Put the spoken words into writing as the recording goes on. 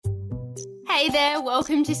Hey there,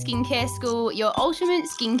 welcome to Skincare School, your ultimate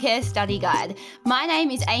skincare study guide. My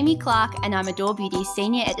name is Amy Clark and I'm Adore Beauty's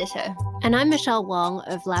Senior Editor. And I'm Michelle Wong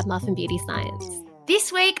of Lab Muffin Beauty Science.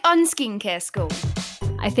 This week on Skincare School.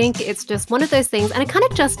 I think it's just one of those things, and it kind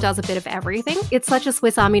of just does a bit of everything. It's such a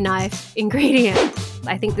Swiss Army knife ingredient.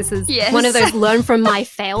 I think this is one of those learn from my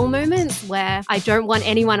fail moments where I don't want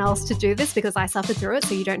anyone else to do this because I suffered through it,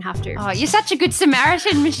 so you don't have to. Oh, you're such a good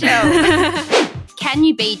Samaritan, Michelle. Can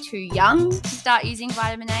you be too young to start using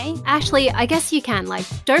vitamin A? Actually, I guess you can.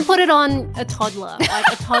 Don't put it on a toddler.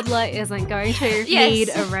 A toddler isn't going to need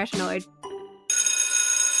a retinoid.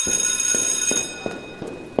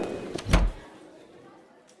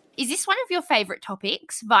 Is this one of your favourite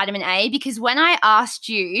topics, vitamin A? Because when I asked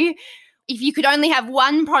you if you could only have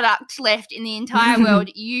one product left in the entire world,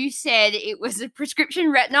 you said it was a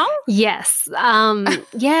prescription retinol? Yes.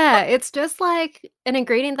 Yeah, it's just like an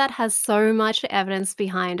ingredient that has so much evidence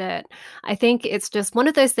behind it. I think it's just one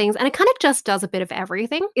of those things, and it kind of just does a bit of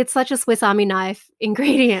everything. It's such a Swiss Army knife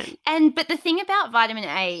ingredient. But the thing about vitamin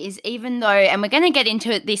A is, even though, and we're going to get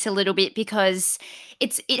into this a little bit because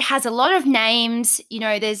it has a lot of names,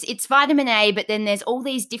 it's vitamin A, but then there's all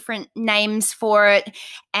these different names for it.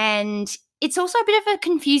 And it's also a bit of a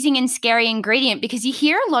confusing and scary ingredient because you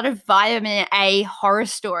hear a lot of vitamin A horror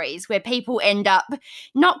stories where people end up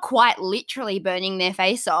not quite literally burning their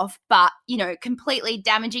face off, but, completely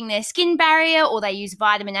damaging their skin barrier, or they use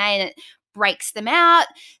vitamin A and it breaks them out.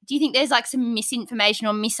 Do you think there's some misinformation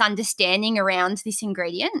or misunderstanding around this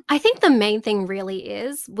ingredient? I think the main thing really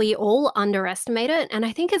is we all underestimate it, and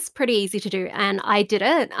I think it's pretty easy to do, and I did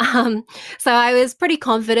it. So I was pretty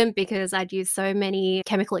confident because I'd used so many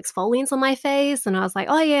chemical exfoliants on my face, and I was like,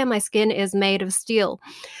 oh yeah, my skin is made of steel.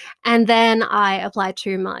 And then I applied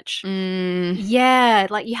too much. Yeah,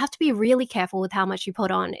 you have to be really careful with how much you put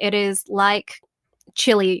on. It is like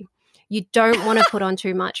chili. You don't want to put on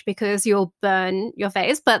too much because you'll burn your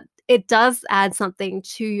face, but it does add something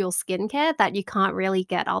to your skincare that you can't really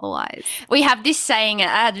get otherwise. We have this saying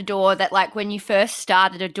at Adore that when you first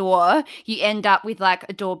started Adore, you end up with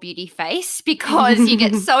Adore Beauty face because you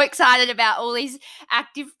get so excited about all these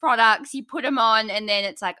active products, you put them on and then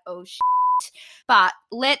it's oh shit. But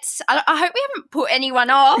I hope we haven't put anyone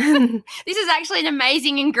off. This is actually an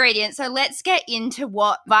amazing ingredient. So let's get into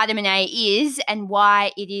what vitamin A is and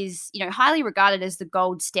why it is, highly regarded as the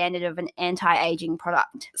gold standard of an anti-aging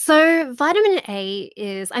product. So vitamin A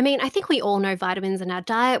is, I think we all know vitamins in our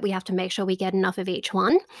diet. We have to make sure we get enough of each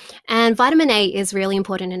one. And vitamin A is really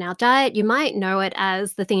important in our diet. You might know it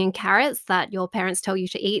as the thing in carrots that your parents tell you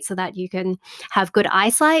to eat so that you can have good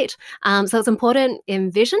eyesight. So it's important in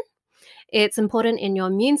vision. It's important in your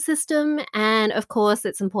immune system, and of course,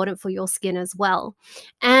 it's important for your skin as well.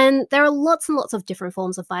 And there are lots and lots of different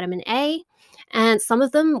forms of vitamin A, and some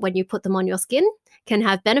of them, when you put them on your skin, can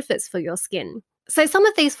have benefits for your skin. So some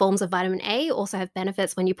of these forms of vitamin A also have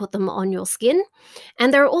benefits when you put them on your skin.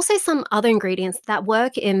 And there are also some other ingredients that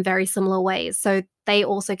work in very similar ways. So they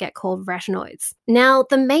also get called retinoids. Now,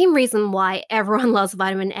 the main reason why everyone loves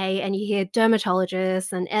vitamin A, and you hear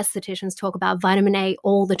dermatologists and estheticians talk about vitamin A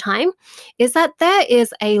all the time, is that there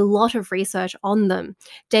is a lot of research on them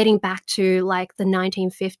dating back to the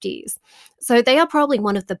 1950s. So they are probably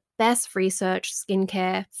one of the best researched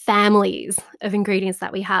skincare families of ingredients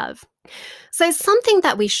that we have. So something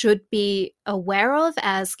that we should be aware of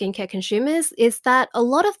as skincare consumers is that a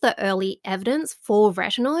lot of the early evidence for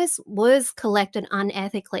retinoids was collected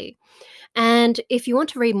unethically. And if you want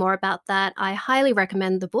to read more about that, I highly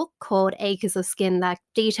recommend the book called Acres of Skin that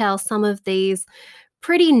details some of these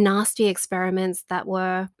pretty nasty experiments that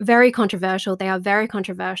were very controversial. They are very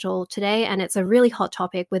controversial today, and it's a really hot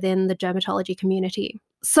topic within the dermatology community.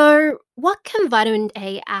 So what can vitamin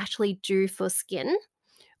A actually do for skin?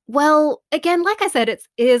 Well, again, like I said, it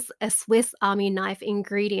is a Swiss Army knife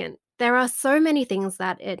ingredient. There are so many things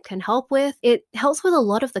that it can help with. It helps with a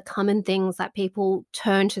lot of the common things that people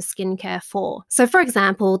turn to skincare for. So, for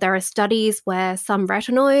example, there are studies where some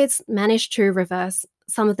retinoids manage to reverse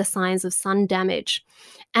some of the signs of sun damage.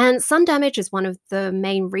 And sun damage is one of the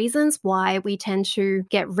main reasons why we tend to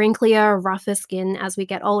get wrinklier, rougher skin as we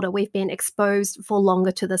get older. We've been exposed for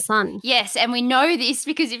longer to the sun. Yes, and we know this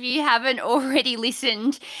because if you haven't already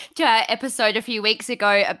listened to our episode a few weeks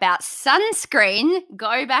ago about sunscreen,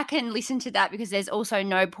 go back and listen to that because there's also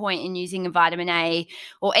no point in using a vitamin A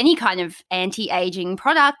or any kind of anti-aging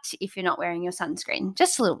product if you're not wearing your sunscreen.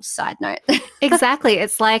 Just a little side note. Exactly.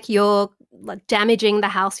 It's like you're damaging the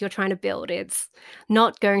house you're trying to build. It's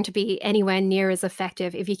not going to be anywhere near as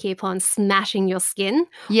effective if you keep on smashing your skin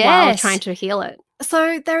while trying to heal it.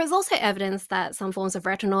 So there is also evidence that some forms of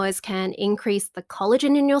retinoids can increase the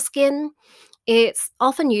collagen in your skin. It's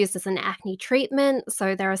often used as an acne treatment.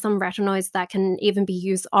 So there are some retinoids that can even be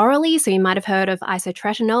used orally. So you might have heard of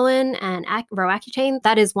isotretinoin and Roaccutane.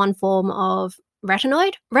 That is one form of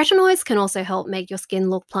retinoid. Retinoids can also help make your skin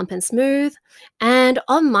look plump and smooth. And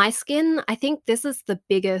on my skin, I think this is the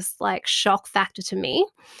biggest shock factor to me.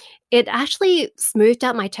 It actually smoothed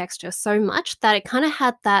out my texture so much that it kind of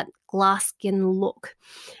had that glass skin look.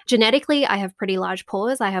 Genetically, I have pretty large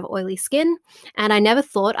pores. I have oily skin, and I never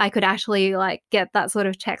thought I could actually get that sort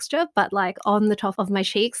of texture, but on the top of my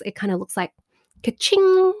cheeks, it kind of looks like ka-ching.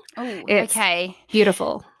 Oh, It's okay.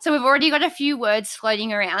 beautiful. So we've already got a few words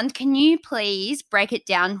floating around. Can you please break it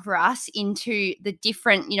down for us into the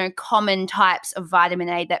different, common types of vitamin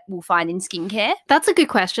A that we'll find in skincare? That's a good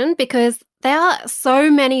question because there are so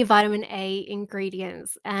many vitamin A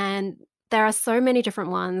ingredients and there are so many different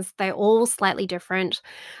ones. They're all slightly different.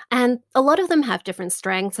 And a lot of them have different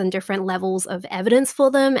strengths and different levels of evidence for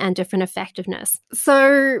them and different effectiveness.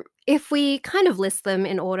 So if we kind of list them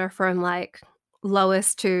in order from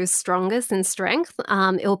lowest to strongest in strength,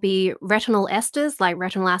 it'll be retinol esters like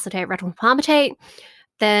retinol acetate, retinol palmitate.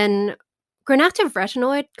 Then granactive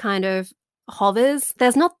retinoid kind of hovers.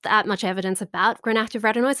 There's not that much evidence about granactive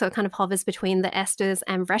retinoid, so it kind of hovers between the esters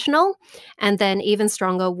and retinol. And then even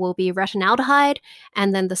stronger will be retinaldehyde,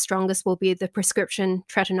 and then the strongest will be the prescription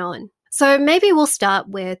tretinoin. So maybe we'll start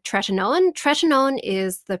with tretinoin. Tretinoin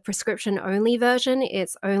is the prescription-only version.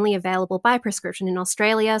 It's only available by prescription in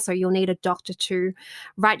Australia, so you'll need a doctor to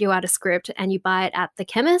write you out a script, and you buy it at the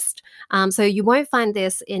chemist. So you won't find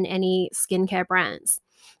this in any skincare brands.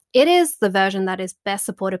 It is the version that is best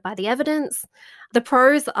supported by the evidence. The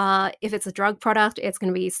pros are if it's a drug product, it's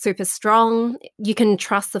going to be super strong. You can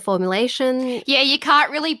trust the formulation. Yeah, you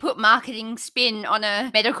can't really put marketing spin on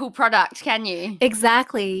a medical product, can you?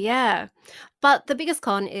 Exactly, yeah. But the biggest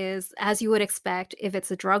con is, as you would expect, if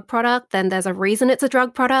it's a drug product, then there's a reason it's a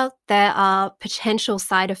drug product. There are potential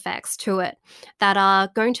side effects to it that are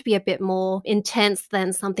going to be a bit more intense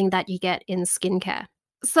than something that you get in skincare.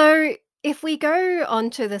 So if we go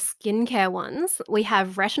on to the skincare ones, we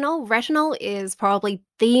have retinol. Retinol is probably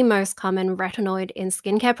the most common retinoid in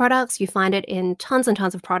skincare products. You find it in tons and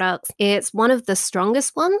tons of products. It's one of the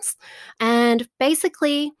strongest ones. And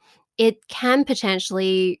basically, it can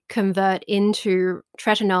potentially convert into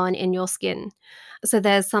tretinoin in your skin. So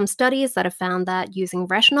there's some studies that have found that using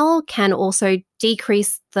retinol can also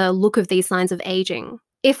decrease the look of these signs of aging.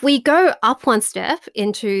 If we go up one step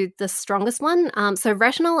into the strongest one, so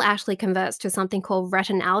retinol actually converts to something called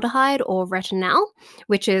retinaldehyde or retinal,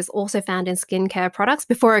 which is also found in skincare products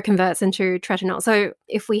before it converts into tretinoin. So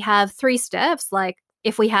if we have three steps,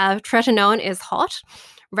 if we have tretinoin is hot,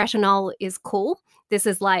 retinol is cool. This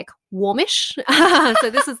is warmish. So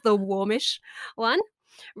this is the warmish one.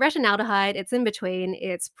 Retinaldehyde, it's in between.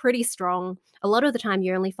 It's pretty strong. A lot of the time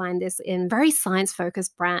you only find this in very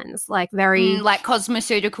science-focused brands, like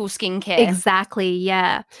cosmeceutical skincare. Exactly,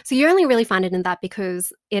 yeah. So you only really find it in that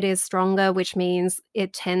because it is stronger, which means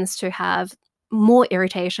it tends to have more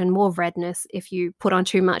irritation, more redness if you put on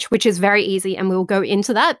too much, which is very easy. And we'll go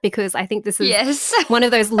into that because I think this is one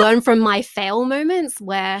of those learn from my fail moments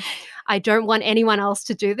where I don't want anyone else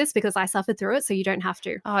to do this because I suffered through it, so you don't have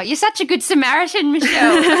to. Oh, you're such a good Samaritan,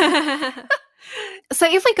 Michelle. So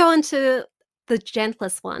if we go on to the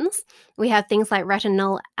gentlest ones, we have things like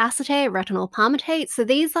retinol acetate, retinol palmitate. So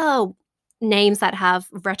these are names that have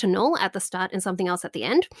retinol at the start and something else at the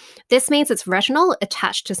end. This means it's retinol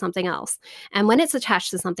attached to something else. And when it's attached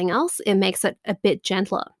to something else, it makes it a bit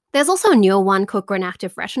gentler. There's also a newer one called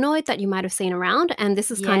granactive retinoid that you might have seen around. And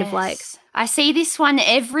this is kind of I see this one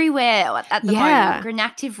everywhere at the moment.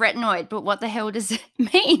 Granactive retinoid. But what the hell does it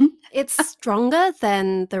mean? It's stronger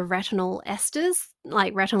than the retinol esters,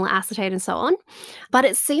 like retinol acetate and so on. But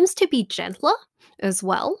it seems to be gentler as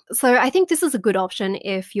well. So I think this is a good option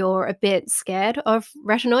if you're a bit scared of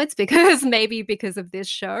retinoids because of this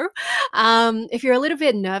show. If you're a little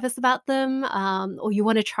bit nervous about them or you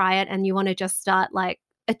want to try it and you want to just start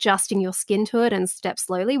adjusting your skin to it and step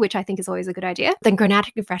slowly, which I think is always a good idea, then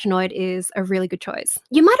granactive retinoid is a really good choice.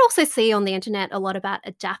 You might also see on the internet a lot about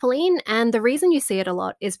adapalene, and the reason you see it a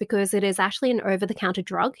lot is because it is actually an over-the-counter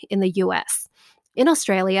drug in the US. In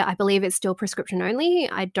Australia, I believe it's still prescription only.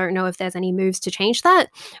 I don't know if there's any moves to change that.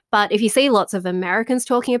 But if you see lots of Americans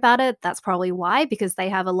talking about it, that's probably why, because they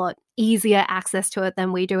have a lot easier access to it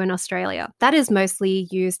than we do in Australia. That is mostly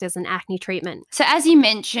used as an acne treatment. So as you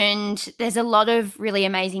mentioned, there's a lot of really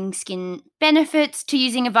amazing skin benefits to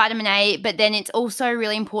using a vitamin A, but then it's also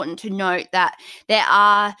really important to note that there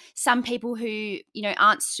are some people who,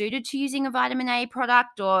 aren't suited to using a vitamin A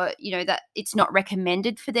product, or, that it's not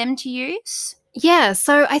recommended for them to use. Yeah,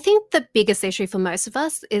 so I think the biggest issue for most of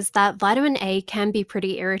us is that vitamin A can be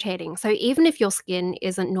pretty irritating. So even if your skin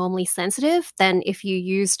isn't normally sensitive, then if you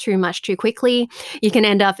use too much too quickly, you can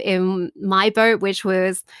end up in my boat, which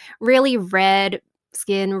was really red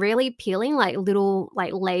skin, really peeling, like little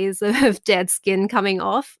layers of dead skin coming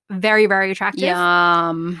off. Very, very attractive.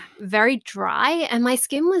 Yum. Very dry. And my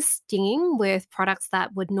skin was stinging with products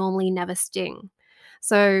that would normally never sting.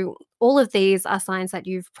 So all of these are signs that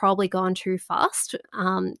you've probably gone too fast,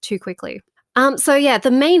 too quickly. The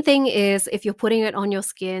main thing is if you're putting it on your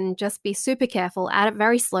skin, just be super careful. Add it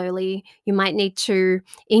very slowly. You might need to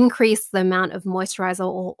increase the amount of moisturizer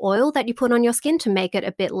or oil that you put on your skin to make it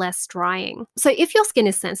a bit less drying. So if your skin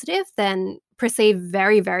is sensitive, then proceed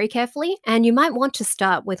very, very carefully. And you might want to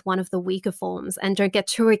start with one of the weaker forms and don't get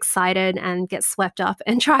too excited and get swept up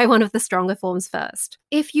and try one of the stronger forms first.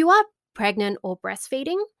 If you are pregnant or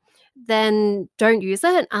breastfeeding, then don't use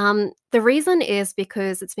it. The reason is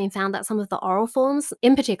because it's been found that some of the oral forms,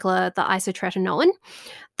 in particular the isotretinoin,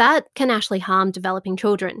 that can actually harm developing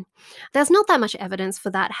children. There's not that much evidence for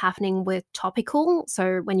that happening with topical,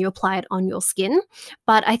 so when you apply it on your skin,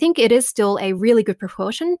 but I think it is still a really good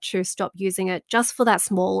precaution to stop using it just for that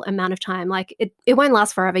small amount of time. Like it won't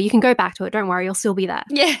last forever. You can go back to it. Don't worry, you'll still be there.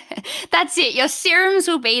 Yeah, that's it. Your serums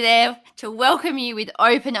will be there to welcome you with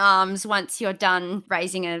open arms once you're done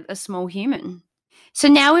raising a small human. So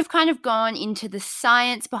now we've kind of gone into the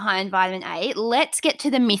science behind vitamin A. Let's get to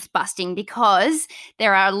the myth busting, because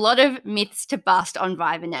there are a lot of myths to bust on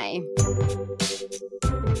vitamin A.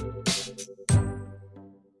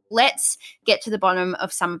 Let's get to the bottom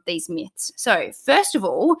of some of these myths. So first of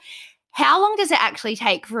all, how long does it actually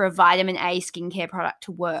take for a vitamin A skincare product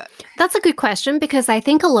to work? That's a good question, because I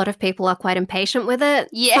think a lot of people are quite impatient with it.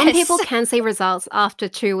 Yes. Some people can see results after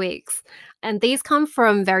 2 weeks. And these come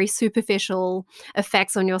from very superficial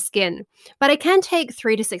effects on your skin. But it can take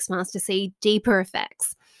 3 to 6 months to see deeper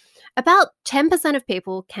effects. About 10% of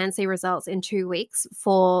people can see results in 2 weeks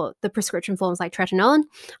for the prescription forms like tretinoin.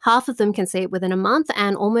 Half of them can see it within a month,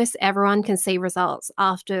 and almost everyone can see results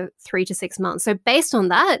after 3 to 6 months. So based on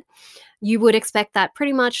that, you would expect that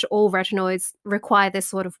pretty much all retinoids require this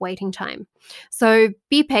sort of waiting time. So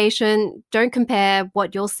be patient. Don't compare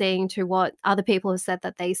what you're seeing to what other people have said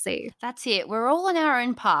that they see. That's it. We're all on our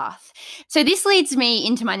own path. So this leads me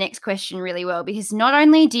into my next question really well, because not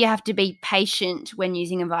only do you have to be patient when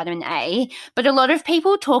using a vitamin A, but a lot of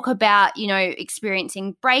people talk about,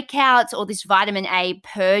 experiencing breakouts or this vitamin A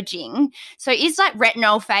purging. So is like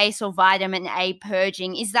retinol face or vitamin A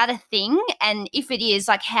purging, is that a thing? And if it is,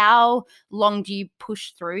 like how long do you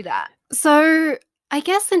push through that? So I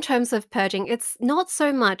guess in terms of purging, it's not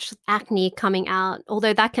so much acne coming out,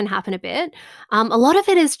 although that can happen a bit. A lot of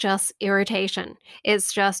it is just irritation.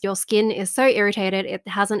 It's just your skin is so irritated, it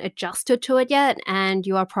hasn't adjusted to it yet, and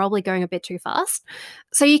you are probably going a bit too fast.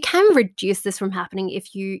 So you can reduce this from happening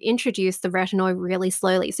if you introduce the retinoid really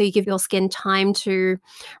slowly. So you give your skin time to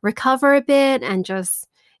recover a bit and just,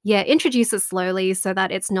 introduce it slowly so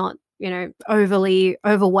that it's not overly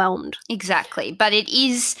overwhelmed. Exactly. But it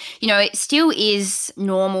is, it still is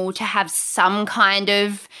normal to have some kind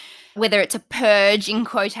of, whether it's a purge in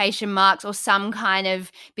quotation marks or some kind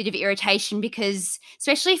of bit of irritation, because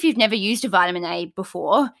especially if you've never used a vitamin A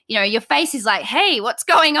before, your face is like, hey, what's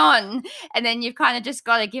going on? And then you've kind of just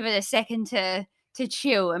got to give it a second to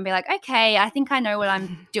chill and be like, okay, I think I know what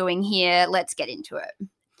I'm doing here. Let's get into it.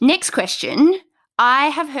 Next question. I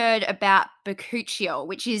have heard about bakuchiol,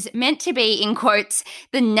 which is meant to be, in quotes,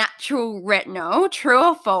 the natural retinol. True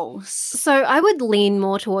or false? So I would lean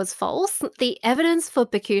more towards false. The evidence for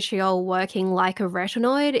bakuchiol working like a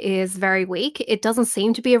retinoid is very weak. It doesn't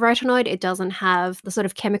seem to be a retinoid. It doesn't have the sort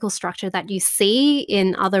of chemical structure that you see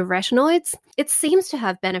in other retinoids. It seems to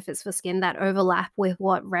have benefits for skin that overlap with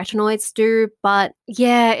what retinoids do, but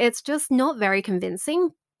it's just not very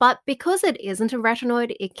convincing. But because it isn't a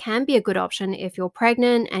retinoid, it can be a good option if you're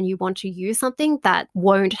pregnant and you want to use something that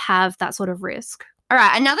won't have that sort of risk. All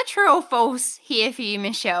right, another true or false here for you,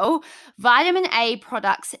 Michelle. Vitamin A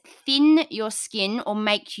products thin your skin or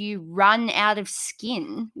make you run out of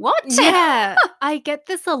skin. What? Yeah, I get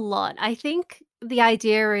this a lot. I think The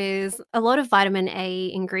idea is a lot of vitamin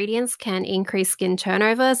A ingredients can increase skin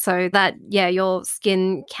turnover so that, yeah, your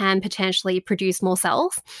skin can potentially produce more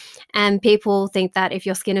cells. And people think that if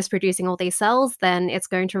your skin is producing all these cells, then it's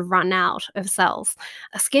going to run out of cells.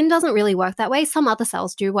 Skin doesn't really work that way. Some other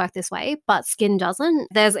cells do work this way, but skin doesn't.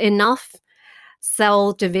 There's enough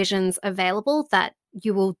cell divisions available that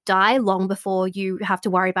you will die long before you have to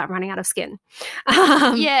worry about running out of skin.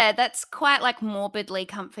 Yeah, that's quite like morbidly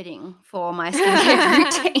comforting for my skincare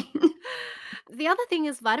routine. The other thing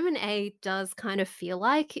is vitamin A does kind of feel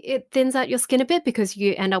like it thins out your skin a bit because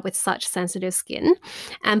you end up with such sensitive skin.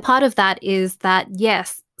 And part of that is that,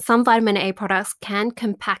 yes, some vitamin A products can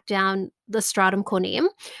compact down the stratum corneum,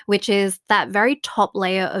 which is that very top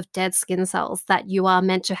layer of dead skin cells that you are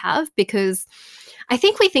meant to have, because I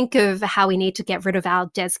think we think of how we need to get rid of our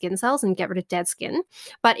dead skin cells and get rid of dead skin.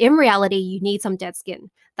 But in reality, you need some dead skin.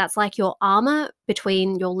 That's like your armor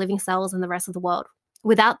between your living cells and the rest of the world.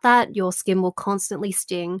 Without that, your skin will constantly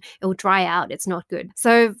sting. It will dry out. It's not good.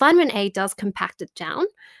 So vitamin A does compact it down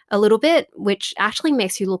a little bit, which actually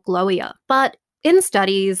makes you look glowier. But in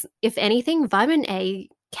studies, if anything, vitamin A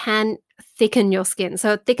can thicken your skin.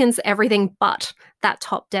 So it thickens everything but that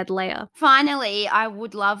top dead layer. Finally, I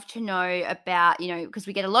would love to know about, because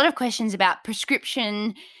we get a lot of questions about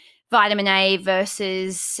prescription vitamin A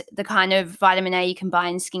versus the kind of vitamin A you can buy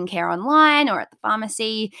in skincare online or at the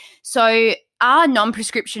pharmacy. So are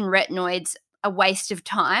non-prescription retinoids a waste of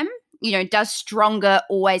time? Does stronger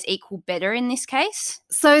always equal better in this case?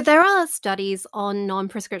 So there are studies on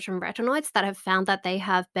non-prescription retinoids that have found that they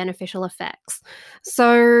have beneficial effects.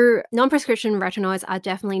 So non-prescription retinoids are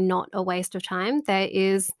definitely not a waste of time. There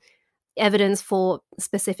is evidence for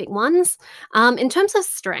specific ones. In terms of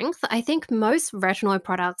strength, I think most retinoid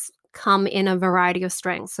products come in a variety of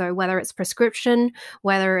strengths. So whether it's prescription,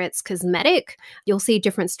 whether it's cosmetic, you'll see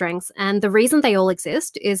different strengths. And the reason they all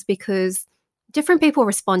exist is because different people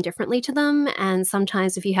respond differently to them. And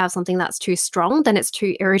sometimes if you have something that's too strong, then it's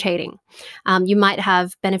too irritating. You might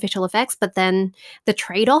have beneficial effects, but then the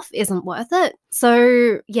trade-off isn't worth it.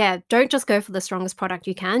 So yeah, don't just go for the strongest product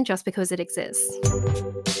you can just because it exists.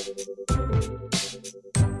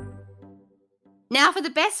 Now for the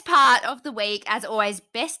best part of the week, as always,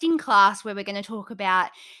 best in class, where we're going to talk about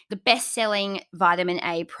the best-selling vitamin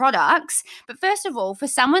A products. But first of all, for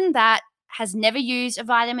someone that has never used a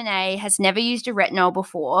vitamin A, has never used a retinol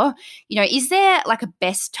before, is there like a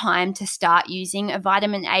best time to start using a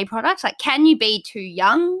vitamin A product? Like, can you be too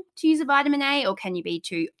young to use a vitamin A, or can you be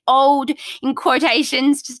too old, in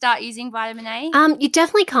quotations, to start using vitamin A? You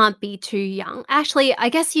definitely can't be too young. Actually, I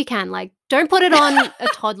guess you can. Like, don't put it on a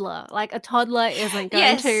toddler. Like, a toddler isn't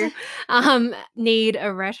going to need a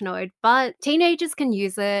retinoid, but teenagers can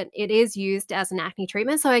use it. It is used as an acne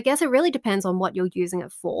treatment. So I guess it really depends on what you're using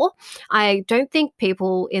it for. I don't think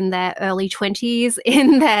people in their early 20s,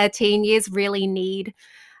 in their teen years, really need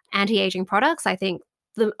anti-aging products. I think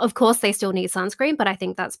of course, they still need sunscreen, but I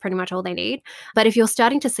think that's pretty much all they need. But if you're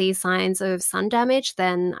starting to see signs of sun damage,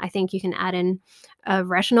 then I think you can add in a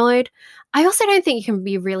retinoid. I also don't think you can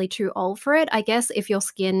be really too old for it. I guess if your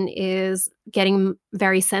skin is getting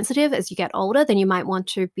very sensitive as you get older, then you might want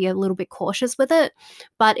to be a little bit cautious with it.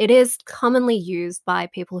 But it is commonly used by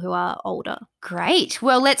people who are older. Great.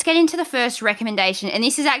 Well, let's get into the first recommendation. And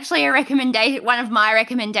this is actually one of my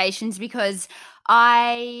recommendations, because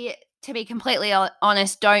to be completely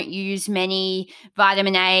honest, don't use many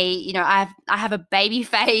vitamin A. I have a baby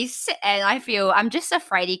face and I feel I'm just a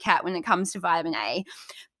fraidy cat when it comes to vitamin A.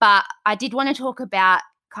 But I did want to talk about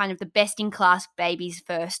kind of the best-in-class baby's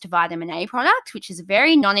first vitamin A product, which is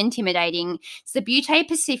very non-intimidating. It's the Beauté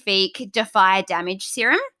Pacifique Defy Damage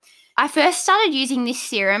Serum. I first started using this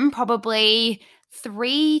serum probably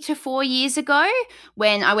 3 to 4 years ago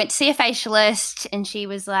when I went to see a facialist, and she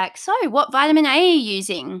was like, so what vitamin A are you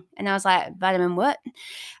using? And I was like, vitamin what?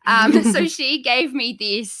 So she gave me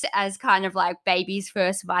this as kind of like baby's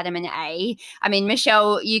first vitamin A. I mean,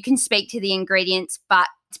 Michelle, you can speak to the ingredients, but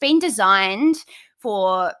it's been designed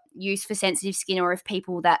for use for sensitive skin, or if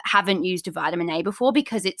people that haven't used a vitamin A before,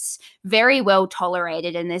 because it's very well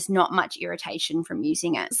tolerated and there's not much irritation from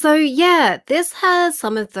using it. So yeah, this has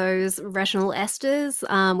some of those retinol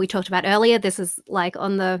esters we talked about earlier. This is like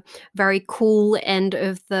on the very cool end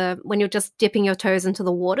of when you're just dipping your toes into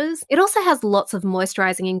the waters. It also has lots of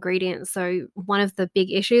moisturizing ingredients. So one of the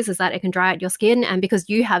big issues is that it can dry out your skin, and because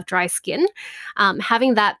you have dry skin,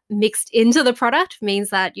 having that mixed into the product means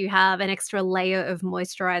that you have an extra layer of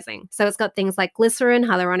moisturizing moisturizing. So it's got things like glycerin,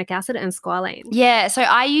 hyaluronic acid, and squalane. Yeah, so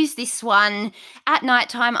I use this one at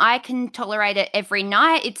nighttime. I can tolerate it every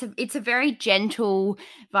night. It's a very gentle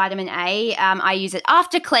vitamin A. I use it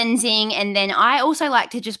after cleansing, and then I also like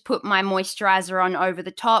to just put my moisturizer on over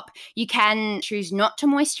the top. You can choose not to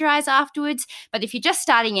moisturize afterwards, but if you're just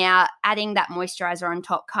starting out, adding that moisturizer on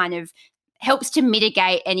top kind of helps to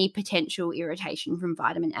mitigate any potential irritation from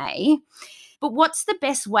vitamin A. But what's the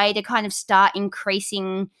best way to kind of start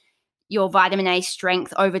increasing your vitamin A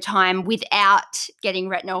strength over time without getting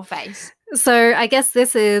retinol face? So I guess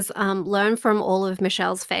this is learn from all of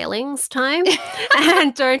Michelle's failings time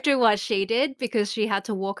and don't do what she did, because she had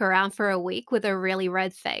to walk around for a week with a really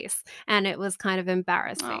red face and it was kind of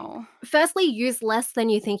embarrassing. Oh. Firstly, use less than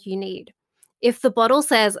you think you need. If the bottle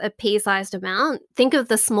says a pea-sized amount, think of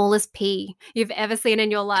the smallest pea you've ever seen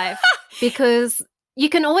in your life, because you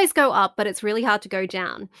can always go up, but it's really hard to go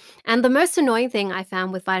down. And the most annoying thing I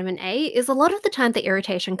found with vitamin A is a lot of the time the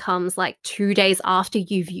irritation comes like 2 days after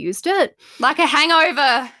you've used it. Like a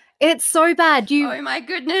hangover. It's so bad. Oh my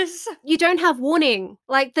goodness. You don't have warning.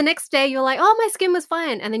 Like the next day you're like, oh, my skin was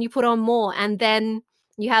fine. And then you put on more and then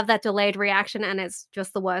you have that delayed reaction and it's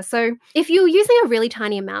just the worst. So if you're using a really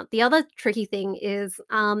tiny amount, the other tricky thing is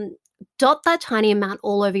dot that tiny amount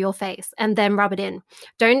all over your face and then rub it in.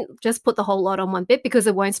 Don't just put the whole lot on one bit, because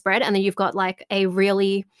it won't spread, and then you've got like a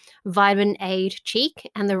really vitamin A'd cheek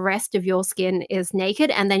and the rest of your skin is naked,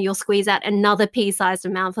 and then you'll squeeze out another pea-sized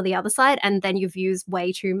amount for the other side and then you've used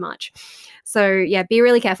way too much. So yeah, be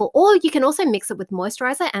really careful. Or you can also mix it with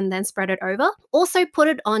moisturizer and then spread it over. Also put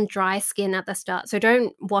it on dry skin at the start. So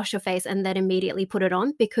don't wash your face and then immediately put it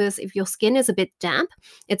on, because if your skin is a bit damp,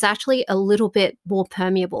 it's actually a little bit more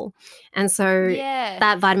permeable. And so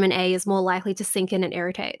that vitamin A is more likely to sink in and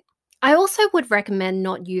irritate. I also would recommend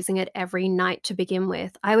not using it every night to begin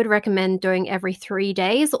with. I would recommend doing every 3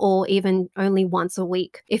 days or even only once a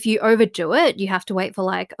week. If you overdo it, you have to wait for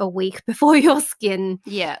like a week before your skin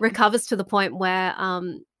recovers to the point where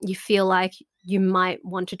you feel like you might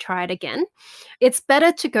want to try it again. It's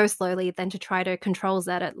better to go slowly than to try to control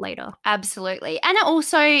Z it later. Absolutely. And it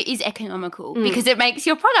also is economical because it makes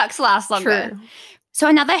your products last longer. True. So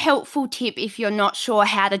another helpful tip, if you're not sure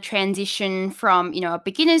how to transition from, a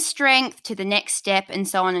beginner's strength to the next step and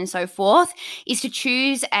so on and so forth, is to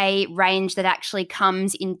choose a range that actually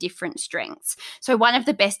comes in different strengths. So one of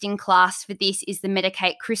the best in class for this is the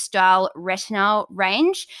Medik8 Cristal Retinol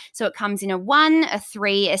range. So it comes in a 1, a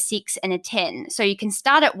 3, a 6 and a 10. So you can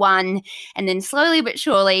start at 1 and then slowly but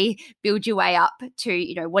surely build your way up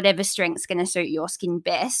to, whatever strength's going to suit your skin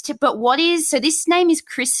best. But so this name is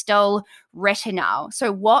Cristal Retinol.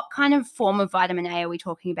 So what kind of form of vitamin A are we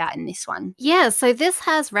talking about in this one? Yeah, so this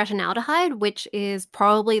has retinaldehyde, which is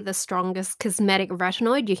probably the strongest cosmetic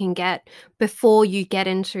retinoid you can get before you get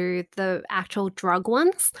into the actual drug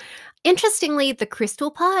ones. Interestingly, the crystal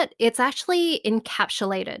part, it's actually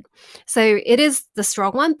encapsulated. So it is the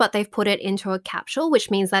strong one, but they've put it into a capsule, which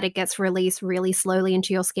means that it gets released really slowly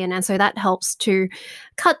into your skin. And so that helps to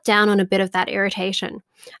cut down on a bit of that irritation.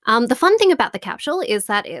 The fun thing about the capsule is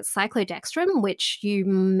that it's cyclodextrin, which you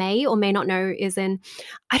may or may not know is in,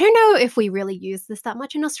 I don't know if we really use this that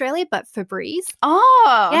much in Australia, but Febreze.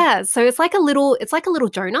 Oh. Yeah, so it's like a little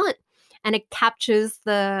donut. And it captures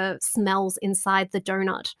the smells inside the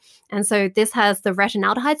donut. And so this has the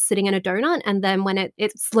retinaldehyde sitting in a donut, and then when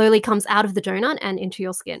it slowly comes out of the donut and into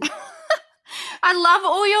your skin. I love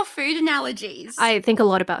all your food analogies. I think a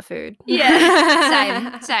lot about food.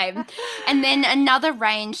 Yeah, same. And then another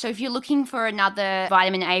range, so if you're looking for another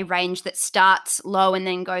vitamin A range that starts low and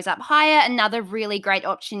then goes up higher, another really great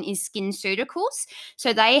option is SkinCeuticals.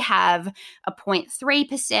 So they have a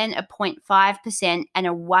 0.3%, a 0.5% and a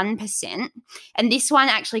 1%. And this one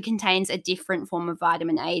actually contains a different form of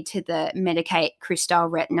vitamin A to the Medik8 Cristal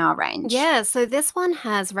Retinol range. Yeah, so this one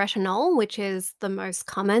has retinol, which is the most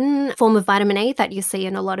common form of vitamin A that you see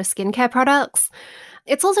in a lot of skincare products.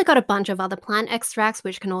 It's also got a bunch of other plant extracts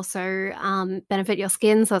which can also benefit your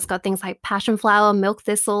skin. So it's got things like passion flower, milk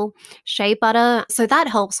thistle, shea butter. So that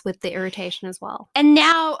helps with the irritation as well. And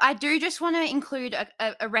now I do just want to include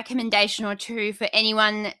a recommendation or two for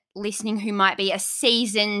anyone listening who might be a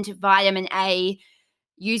seasoned vitamin A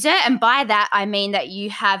user. And by that, I mean that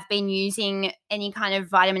you have been using any kind of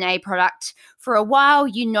vitamin A product for a while.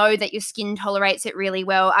 You know that your skin tolerates it really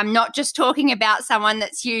well. I'm not just talking about someone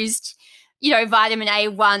that's used, vitamin A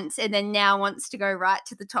once and then now wants to go right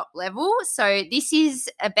to the top level. So this is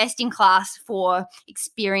a best in class for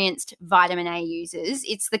experienced vitamin A users.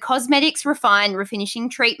 It's the Cosmetics Refine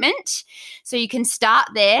Refinishing Treatment. So you can start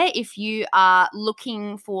there if you are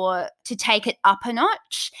looking to take it up a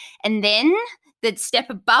notch. And then the step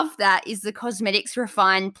above that is the Cosmetics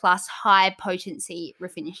Refine Plus High Potency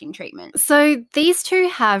Refinishing Treatment. So these two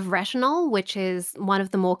have retinol, which is one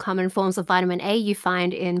of the more common forms of vitamin A you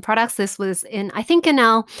find in products. This was I think in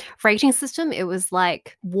our rating system, it was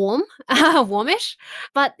like warmish.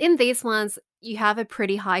 But in these ones, you have a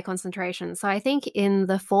pretty high concentration. So I think in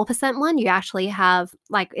the 4% one, you actually have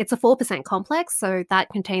it's a 4% complex. So that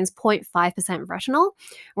contains 0.5% retinol,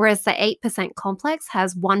 whereas the 8% complex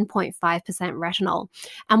has 1.5% retinol.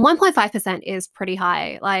 And 1.5% is pretty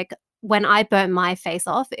high. When I burnt my face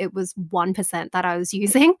off, it was 1% that I was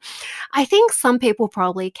using. I think some people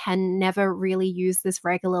probably can never really use this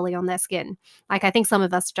regularly on their skin. I think some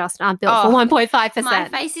of us just aren't built for 1.5%. My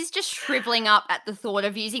face is just shriveling up at the thought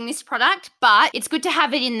of using this product, but it's good to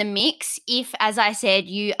have it in the mix if, as I said,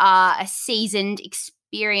 you are a seasoned,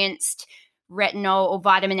 experienced retinol or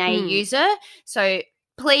vitamin A user. So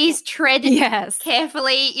please tread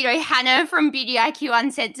carefully. Hannah from Beauty IQ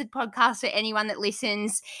Uncensored podcast, for anyone that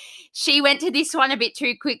listens, she went to this one a bit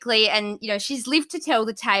too quickly and, she's lived to tell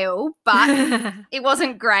the tale, but it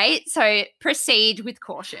wasn't great. So proceed with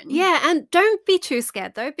caution. Yeah, and don't be too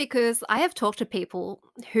scared though, because I have talked to people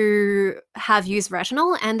who have used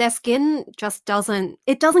retinol and their skin just doesn't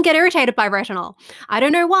get irritated by retinol. I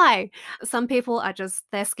don't know why. Some people are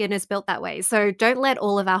their skin is built that way. So don't let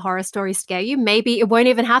all of our horror stories scare you. Maybe it won't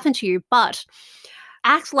even happen to you, but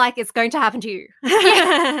act like it's going to happen to you.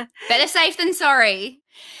 Better safe than sorry.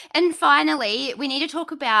 And finally, we need to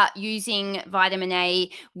talk about using vitamin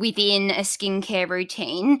A within a skincare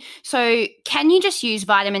routine. So can you just use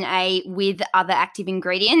vitamin A with other active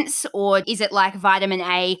ingredients, or is it like vitamin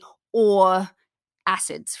A or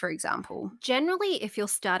acids, for example? Generally, if you're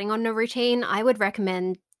starting on a routine, I would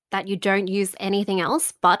recommend that you don't use anything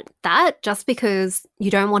else but that, just because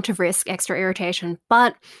you don't want to risk extra irritation.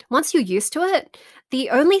 But once you're used to it, the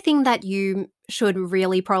only thing that you should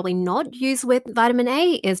really probably not use with vitamin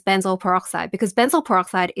A is benzoyl peroxide, because benzoyl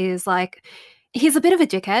peroxide is he's a bit of a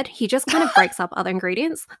dickhead. He just kind of breaks up other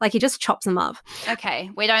ingredients. He just chops them up. Okay,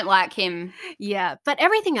 we don't like him. Yeah, but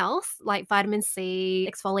everything else, like vitamin C,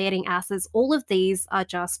 exfoliating acids, all of these are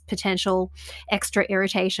just potential extra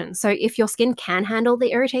irritation. So if your skin can handle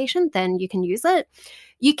the irritation, then you can use it.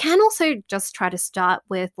 You can also just try to start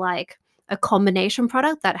with a combination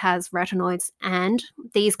product that has retinoids and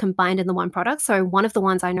these combined in the one product. So one of the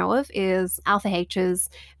ones I know of is Alpha H's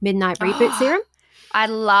Midnight Reboot Serum. I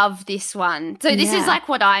love this one. So this is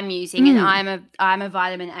what I'm using, and I'm a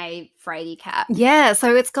vitamin A fraidy cat. Yeah,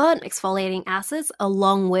 so it's got exfoliating acids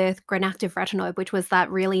along with granactive retinoid, which was that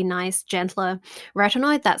really nice, gentler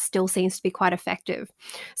retinoid that still seems to be quite effective.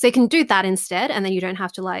 So you can do that instead, and then you don't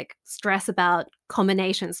have to stress about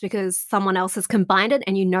combinations because someone else has combined it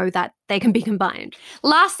and you know that they can be combined.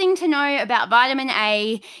 Last thing to know about vitamin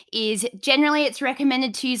A is generally it's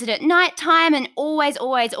recommended to use it at nighttime, and always,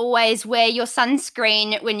 always, always wear your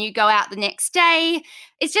sunscreen when you go out the next day.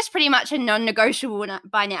 It's just pretty much a non-negotiable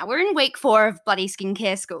by now. We're in week 4 of bloody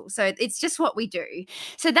skincare school, so it's just what we do.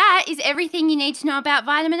 So that is everything you need to know about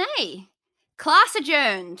vitamin A. Class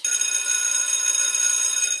adjourned.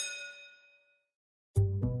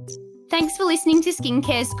 Thanks for listening to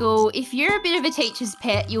Skincare School. If you're a bit of a teacher's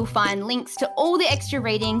pet, you'll find links to all the extra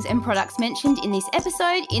readings and products mentioned in this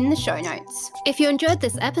episode in the show notes. If you enjoyed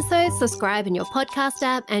this episode, subscribe in your podcast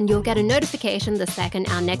app and you'll get a notification the second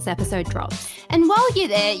our next episode drops. And while you're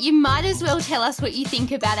there, you might as well tell us what you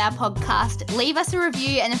think about our podcast. Leave us a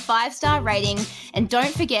review and a 5-star rating. And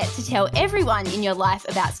don't forget to tell everyone in your life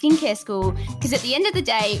about Skincare School, because at the end of the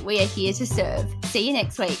day, we are here to serve. See you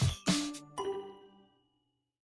next week.